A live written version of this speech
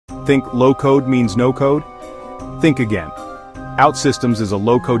Think low code means no code? Think again. OutSystems is a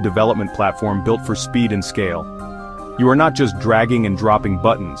low-code development platform built for speed and scale. You are not just dragging and dropping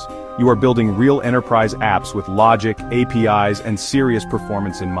buttons, you are building real enterprise apps with logic, APIs, and serious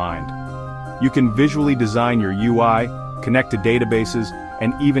performance in mind. You can visually design your UI, connect to databases,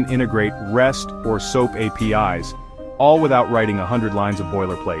 and even integrate REST or SOAP APIs, all without writing 100 lines of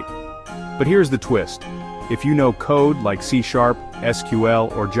boilerplate. But here's the twist. If you know code like C#,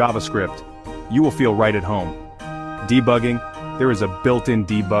 SQL, or JavaScript, you will feel right at home. Debugging, there is a built-in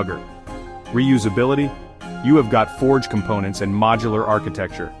debugger. Reusability, you have got Forge components and modular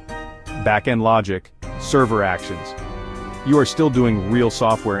architecture. Back-end logic, server actions. You are still doing real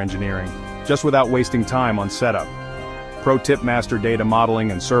software engineering, just without wasting time on setup. Pro tip: master data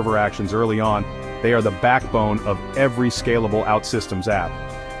modeling and server actions early on. They are the backbone of every scalable OutSystems app.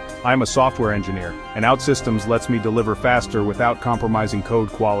 I'm a software engineer, and OutSystems lets me deliver faster without compromising code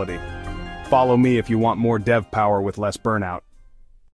quality. Follow me if you want more dev power with less burnout.